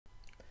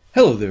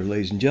Hello there,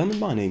 ladies and gentlemen.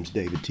 My name's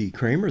David T.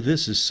 Kramer.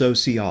 This is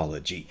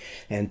Sociology,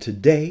 and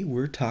today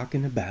we're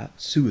talking about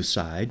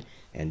suicide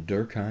and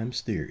Durkheim's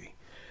theory.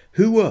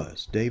 Who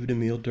was David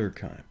Emile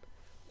Durkheim?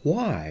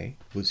 Why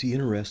was he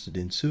interested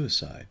in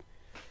suicide?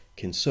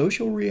 Can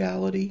social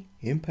reality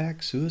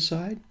impact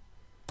suicide?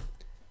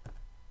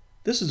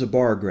 This is a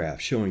bar graph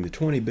showing the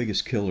 20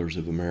 biggest killers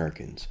of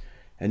Americans.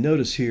 And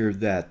notice here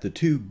that the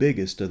two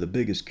biggest of the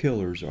biggest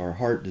killers are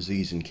heart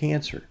disease and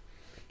cancer.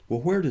 Well,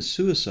 where does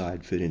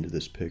suicide fit into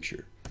this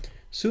picture?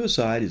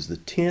 Suicide is the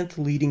 10th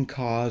leading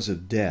cause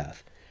of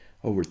death.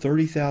 Over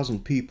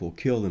 30,000 people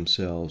kill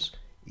themselves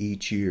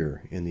each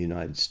year in the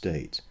United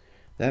States.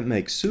 That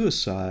makes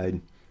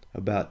suicide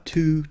about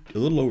a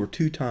little over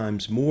 2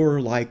 times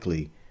more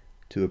likely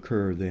to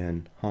occur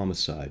than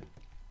homicide.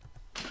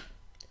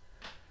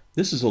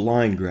 This is a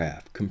line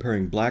graph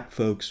comparing black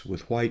folks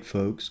with white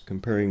folks,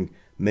 comparing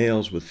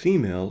males with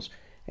females,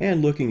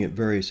 and looking at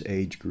various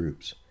age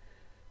groups.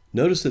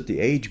 Notice that the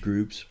age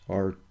groups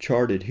are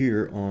charted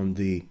here on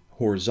the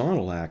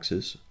horizontal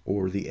axis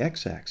or the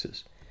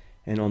x-axis.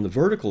 And on the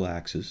vertical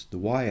axis, the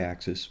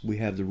y-axis, we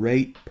have the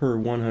rate per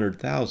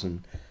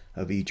 100,000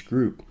 of each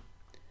group.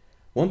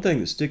 One thing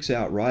that sticks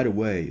out right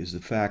away is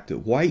the fact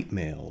that white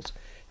males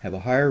have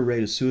a higher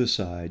rate of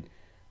suicide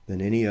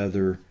than any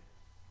other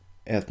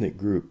ethnic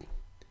group.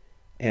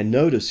 And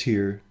notice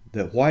here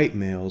that white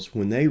males,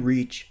 when they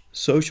reach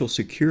Social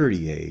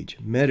Security age,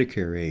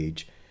 Medicare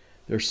age,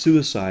 their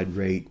suicide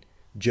rate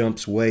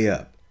jumps way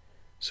up.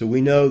 So we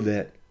know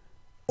that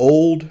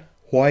old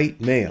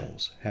white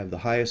males have the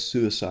highest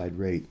suicide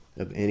rate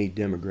of any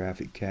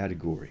demographic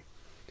category.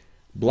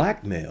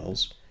 Black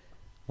males,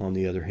 on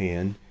the other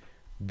hand,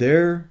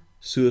 their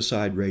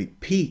suicide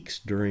rate peaks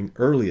during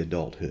early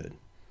adulthood.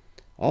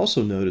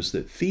 Also notice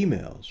that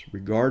females,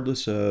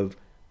 regardless of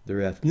their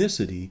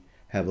ethnicity,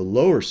 have a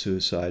lower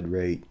suicide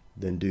rate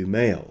than do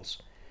males.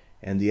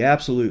 And the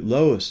absolute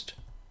lowest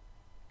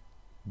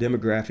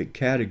demographic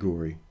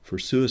category for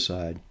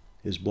suicide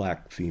is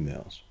black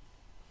females.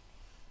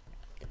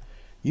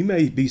 You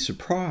may be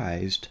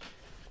surprised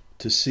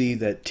to see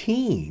that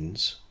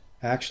teens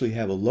actually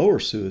have a lower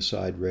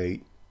suicide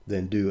rate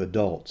than do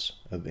adults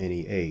of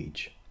any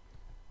age.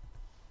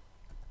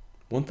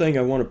 One thing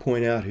I want to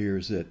point out here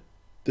is that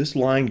this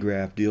line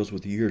graph deals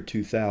with the year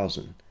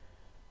 2000,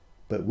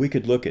 but we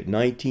could look at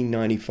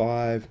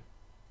 1995,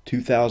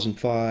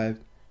 2005,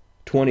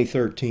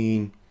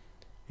 2013.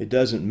 It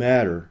doesn't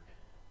matter.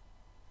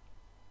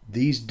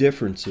 These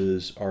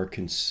differences are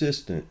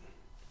consistent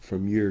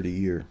from year to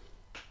year.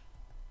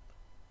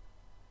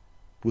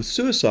 With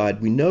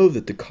suicide, we know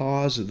that the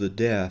cause of the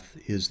death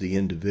is the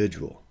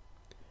individual.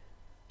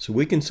 So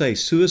we can say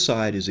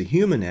suicide is a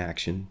human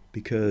action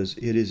because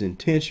it is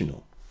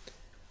intentional,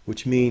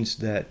 which means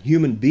that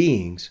human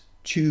beings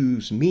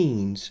choose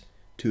means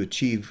to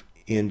achieve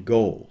end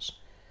goals.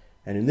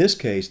 And in this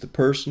case, the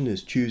person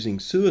is choosing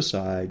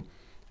suicide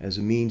as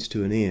a means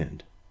to an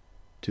end,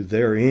 to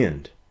their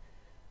end.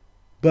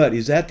 But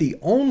is that the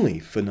only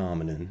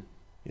phenomenon?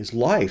 Is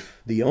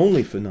life the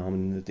only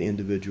phenomenon that the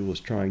individual is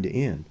trying to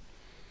end?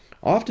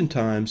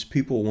 Oftentimes,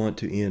 people want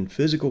to end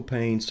physical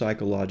pain,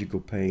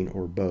 psychological pain,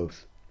 or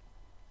both.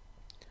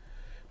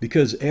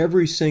 Because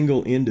every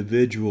single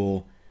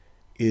individual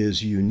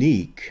is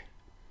unique,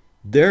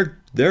 there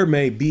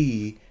may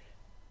be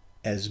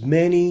as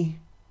many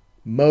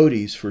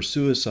motives for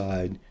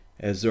suicide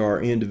as there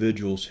are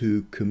individuals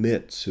who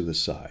commit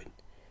suicide.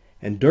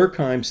 And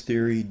Durkheim's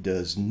theory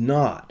does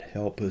not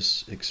help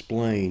us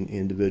explain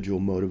individual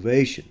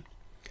motivation.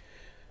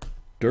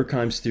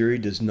 Durkheim's theory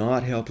does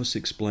not help us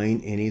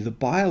explain any of the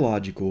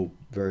biological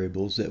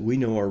variables that we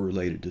know are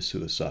related to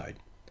suicide.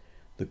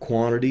 The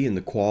quantity and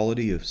the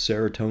quality of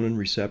serotonin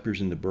receptors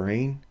in the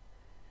brain,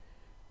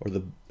 or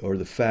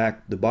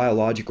the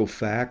biological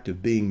fact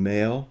of being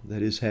male,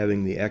 that is,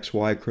 having the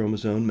XY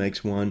chromosome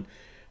makes one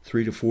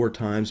 3 to 4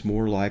 times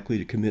more likely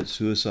to commit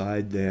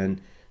suicide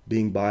than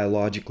being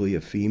biologically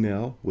a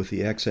female with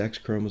the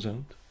XX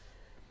chromosome.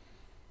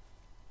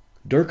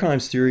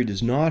 Durkheim's theory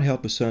does not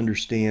help us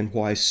understand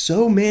why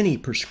so many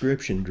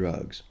prescription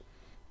drugs,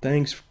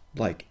 things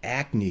like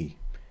acne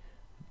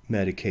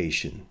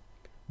medication,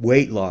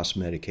 weight loss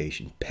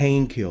medication,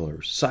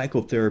 painkillers,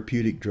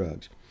 psychotherapeutic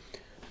drugs,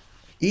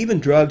 even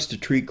drugs to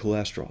treat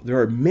cholesterol. There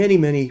are many,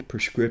 many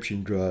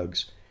prescription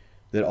drugs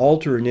that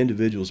alter an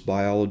individual's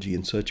biology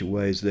in such a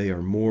way as they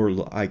are more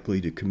likely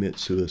to commit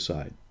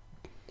suicide.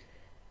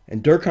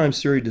 And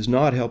Durkheim's theory does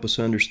not help us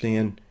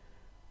understand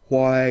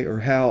why or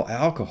how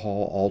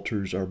alcohol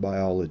alters our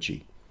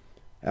biology.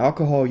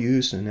 Alcohol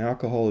use and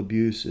alcohol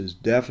abuse is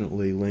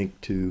definitely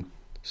linked to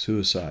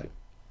suicide.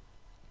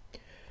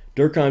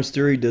 Durkheim's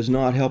theory does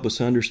not help us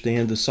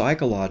understand the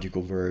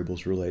psychological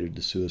variables related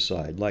to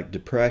suicide, like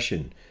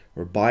depression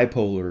or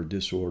bipolar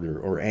disorder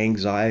or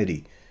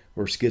anxiety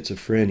or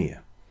schizophrenia.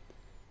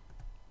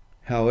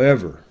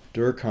 However,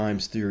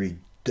 Durkheim's theory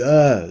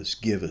does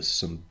give us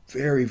some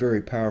very,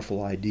 very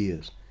powerful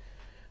ideas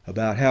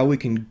about how we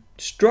can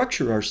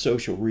structure our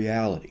social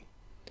reality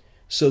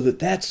so that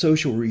that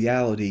social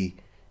reality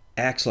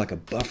acts like a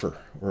buffer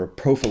or a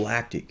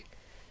prophylactic.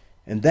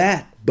 And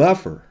that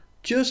buffer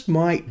just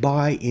might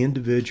buy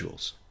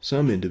individuals,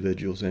 some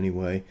individuals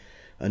anyway,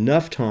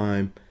 enough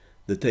time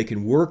that they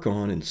can work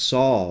on and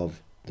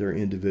solve their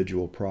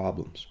individual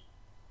problems.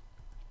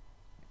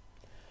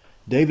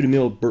 David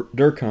Emile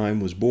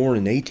Durkheim was born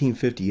in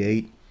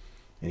 1858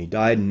 and he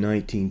died in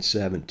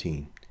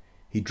 1917.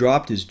 He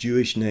dropped his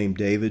Jewish name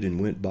David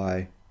and went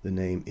by the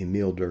name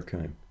Emile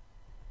Durkheim.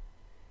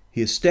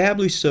 He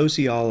established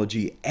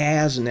sociology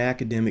as an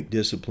academic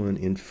discipline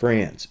in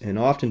France, and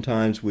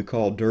oftentimes we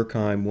call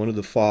Durkheim one of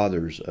the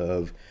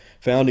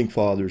founding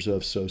fathers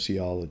of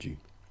sociology.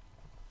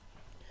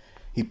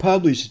 He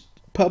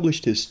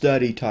published his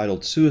study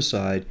titled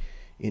Suicide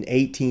in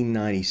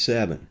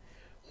 1897.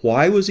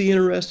 Why was he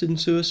interested in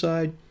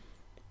suicide?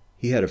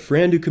 He had a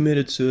friend who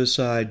committed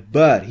suicide,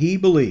 but he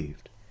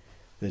believed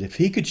that if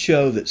he could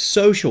show that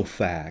social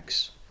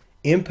facts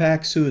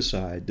impact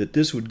suicide, that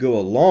this would go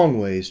a long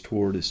ways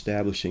toward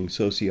establishing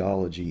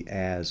sociology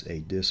as a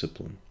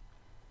discipline.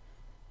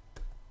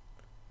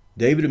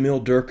 David Emile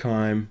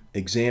Durkheim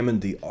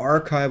examined the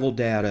archival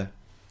data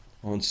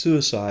on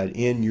suicide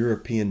in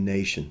European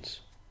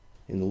nations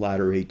in the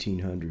latter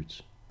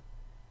 1800s.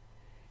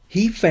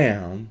 He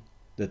found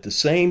that the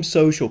same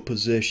social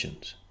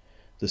positions,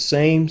 the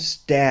same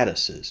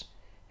statuses,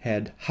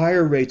 had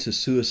higher rates of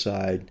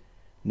suicide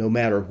no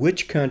matter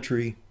which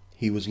country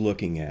he was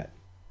looking at.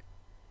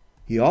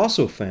 He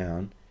also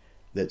found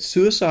that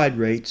suicide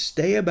rates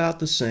stay about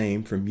the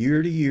same from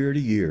year to year to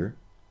year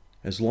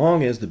as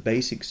long as the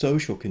basic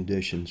social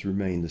conditions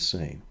remain the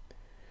same.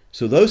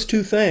 So those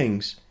two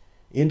things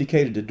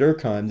indicated to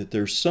Durkheim that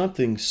there's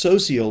something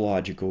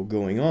sociological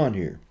going on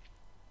here.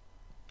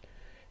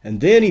 And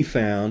then he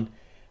found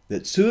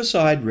that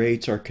suicide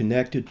rates are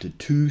connected to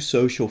two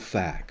social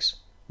facts.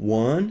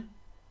 One,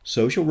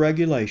 social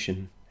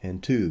regulation,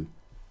 and two,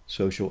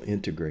 social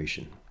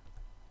integration.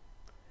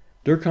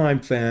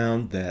 Durkheim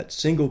found that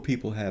single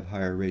people have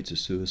higher rates of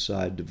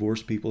suicide,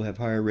 divorced people have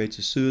higher rates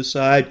of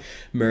suicide,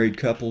 married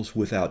couples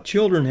without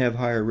children have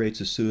higher rates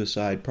of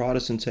suicide,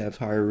 Protestants have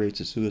higher rates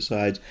of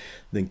suicides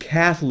than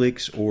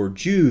Catholics or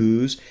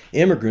Jews.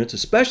 Immigrants,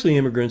 especially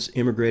immigrants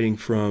immigrating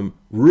from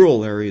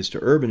rural areas to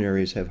urban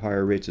areas, have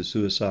higher rates of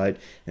suicide,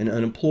 and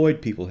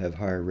unemployed people have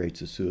higher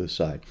rates of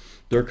suicide.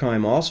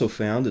 Durkheim also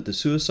found that the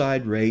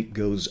suicide rate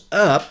goes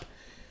up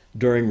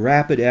during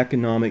rapid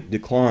economic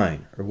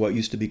decline, or what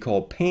used to be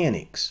called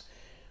panics,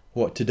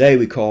 what today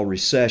we call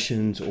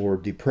recessions or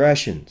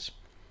depressions.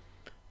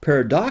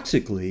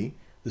 Paradoxically,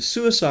 the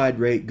suicide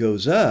rate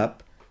goes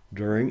up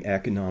during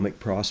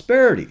economic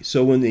prosperity.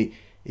 So when the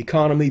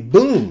economy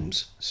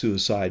booms,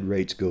 suicide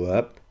rates go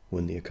up.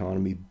 When the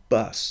economy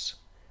busts,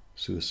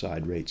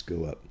 suicide rates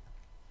go up.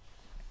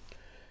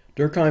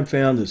 Durkheim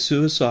found that the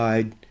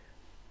suicide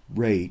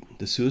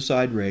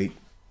rate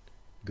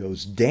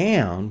goes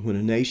down when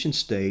a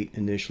nation-state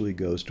initially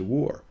goes to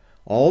war,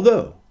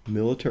 although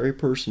military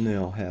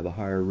personnel have a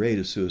higher rate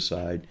of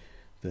suicide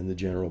than the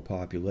general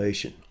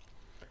population.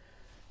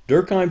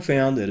 Durkheim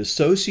found that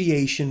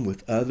association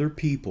with other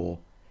people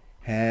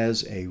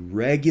has a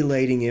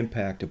regulating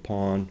impact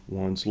upon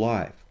one's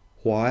life.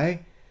 Why?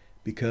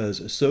 Because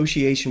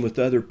association with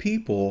other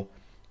people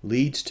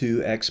leads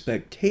to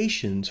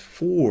expectations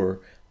for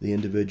the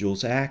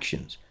individual's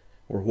actions,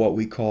 or what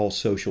we call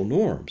social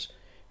norms.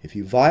 If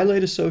you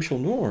violate a social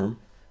norm,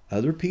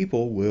 other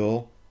people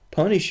will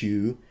punish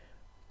you,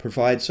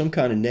 provide some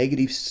kind of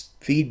negative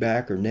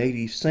feedback or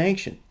negative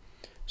sanction.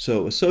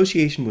 So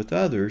association with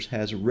others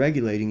has a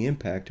regulating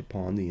impact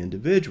upon the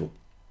individual.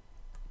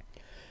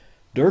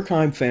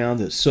 Durkheim found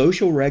that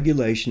social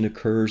regulation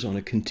occurs on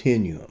a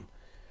continuum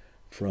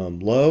from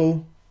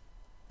low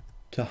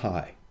to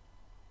high.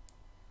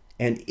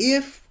 And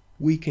if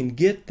we can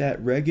get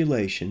that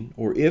regulation,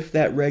 or if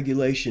that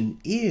regulation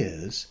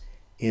is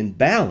in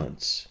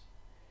balance,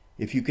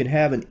 if you can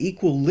have an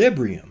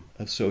equilibrium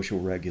of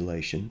social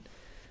regulation,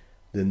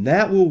 then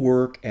that will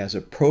work as a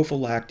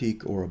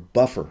prophylactic or a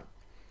buffer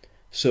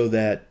so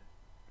that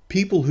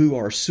people who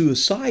are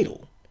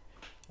suicidal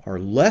are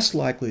less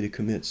likely to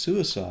commit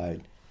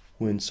suicide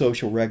when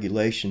social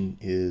regulation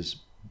is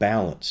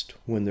balanced,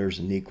 when there's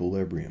an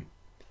equilibrium.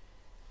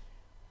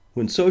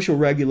 When social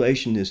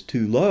regulation is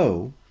too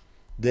low,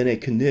 then a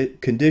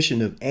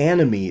condition of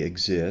anomie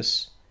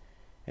exists,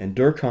 and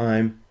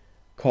Durkheim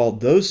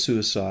called those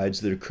suicides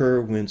that occur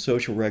when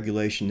social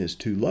regulation is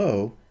too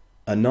low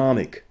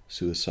anomic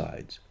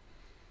suicides.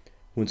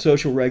 When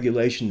social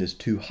regulation is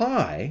too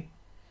high,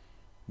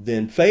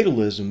 then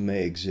fatalism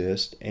may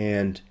exist,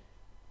 and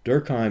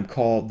Durkheim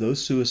called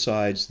those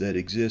suicides that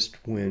exist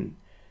when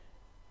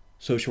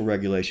social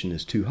regulation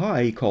is too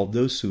high, he called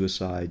those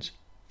suicides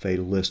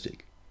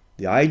fatalistic.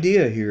 The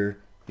idea here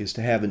is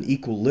to have an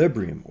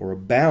equilibrium or a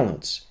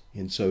balance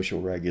in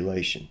social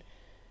regulation,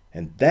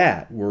 and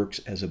that works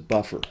as a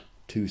buffer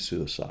to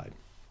suicide.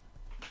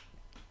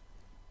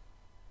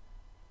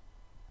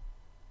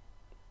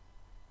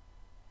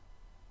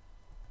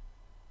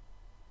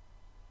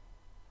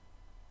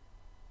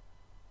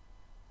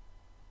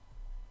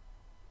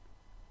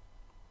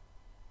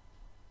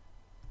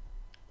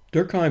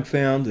 Durkheim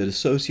found that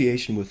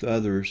association with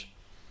others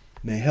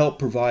may help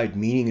provide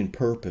meaning and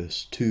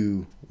purpose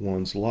to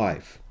one's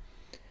life.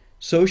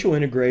 Social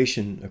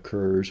integration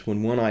occurs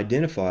when one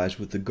identifies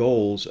with the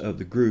goals of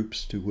the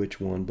groups to which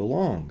one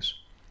belongs.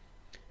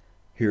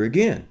 Here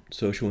again,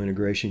 social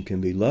integration can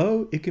be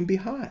low, it can be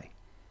high.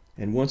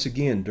 And once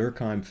again,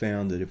 Durkheim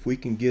found that if we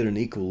can get an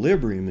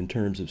equilibrium in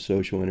terms of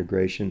social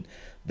integration,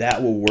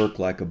 that will work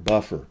like a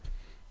buffer.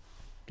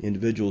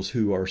 Individuals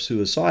who are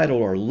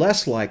suicidal are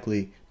less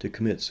likely to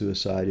commit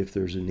suicide if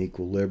there's an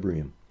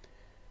equilibrium.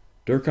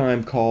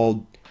 Durkheim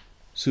called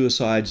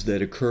suicides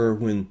that occur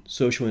when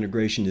social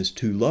integration is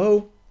too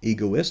low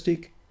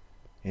egoistic,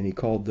 and he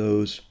called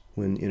those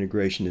when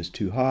integration is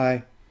too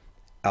high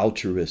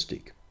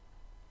altruistic.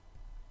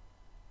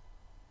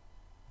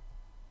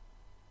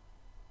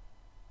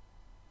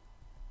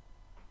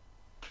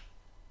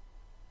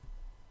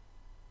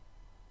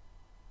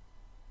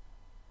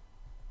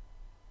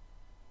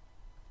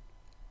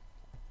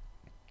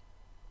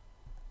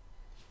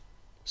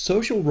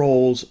 Social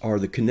roles are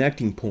the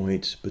connecting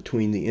points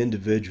between the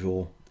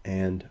individual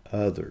and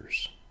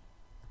others.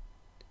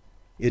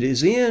 It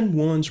is in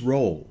one's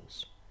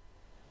roles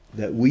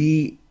that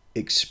we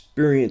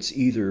experience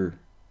either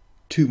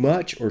too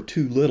much or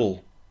too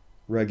little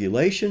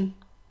regulation,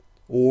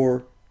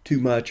 or too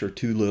much or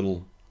too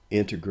little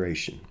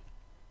integration.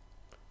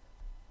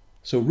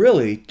 So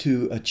really,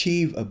 to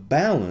achieve a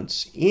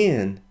balance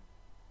in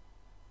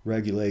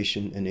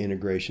regulation and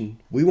integration,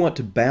 we want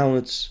to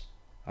balance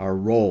our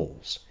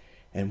roles.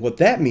 And what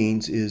that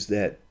means is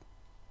that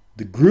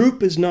the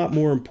group is not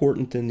more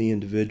important than the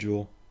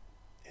individual,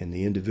 and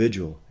the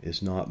individual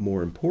is not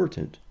more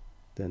important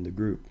than the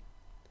group.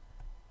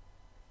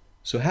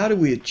 So how do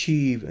we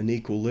achieve an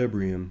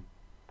equilibrium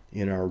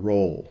in our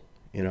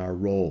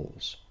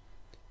roles?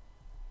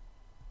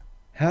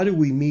 How do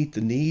we meet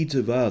the needs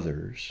of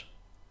others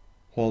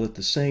while at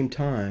the same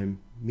time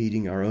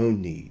meeting our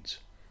own needs,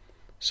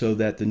 so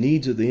that the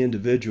needs of the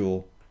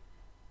individual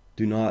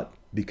do not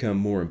become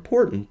more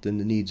important than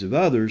the needs of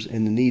others,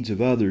 and the needs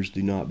of others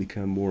do not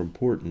become more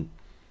important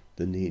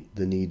than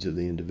the needs of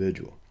the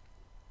individual?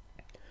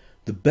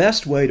 The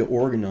best way to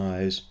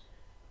organize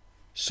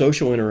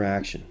social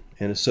interaction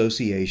and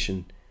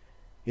association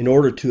in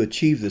order to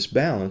achieve this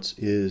balance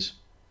is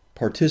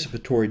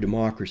participatory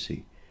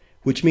democracy,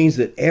 which means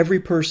that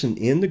every person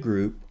in the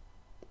group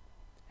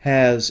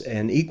has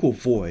an equal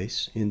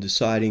voice in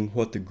deciding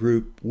what the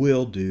group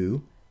will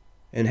do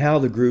and how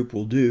the group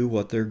will do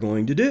what they're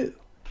going to do.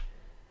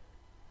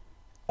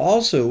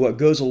 Also, what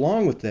goes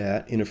along with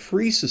that in a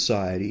free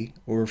society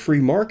or a free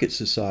market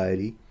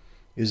society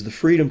is the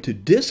freedom to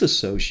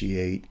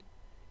disassociate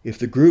if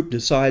the group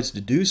decides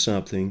to do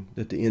something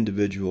that the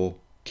individual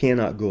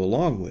cannot go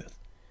along with,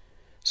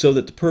 so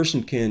that the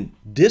person can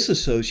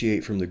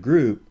disassociate from the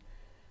group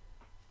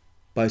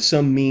by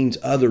some means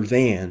other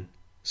than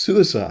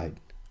suicide.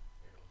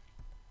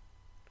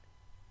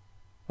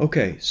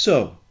 Okay,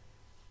 so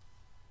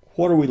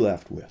what are we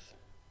left with?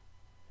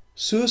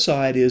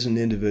 Suicide is an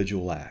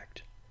individual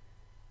act.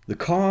 The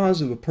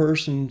cause of a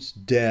person's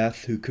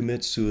death who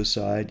commits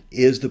suicide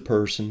is the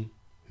person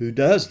who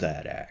does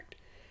that act.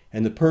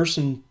 And the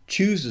person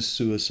chooses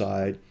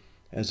suicide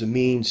as a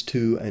means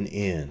to an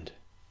end.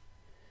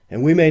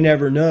 And we may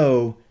never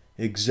know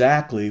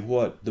exactly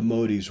what the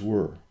motives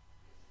were.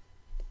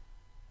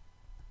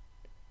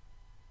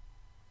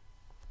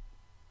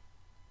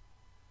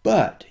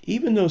 But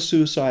even though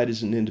suicide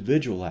is an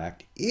individual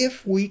act,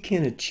 if we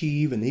can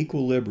achieve an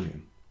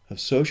equilibrium of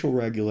social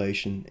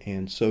regulation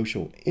and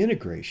social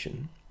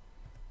integration,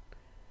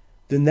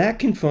 then that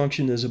can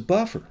function as a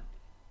buffer.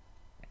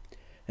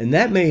 And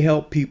that may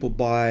help people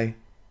buy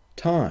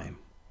time,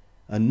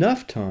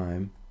 enough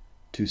time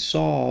to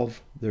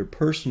solve their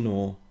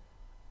personal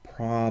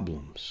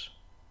problems.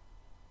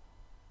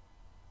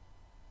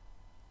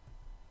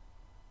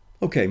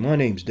 Okay, my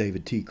name's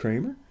David T.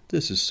 Kramer.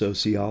 This is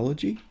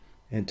Sociology,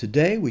 and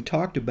today we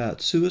talked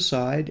about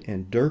suicide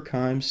and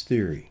Durkheim's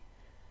theory.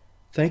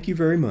 Thank you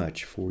very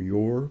much for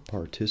your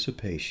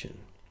participation.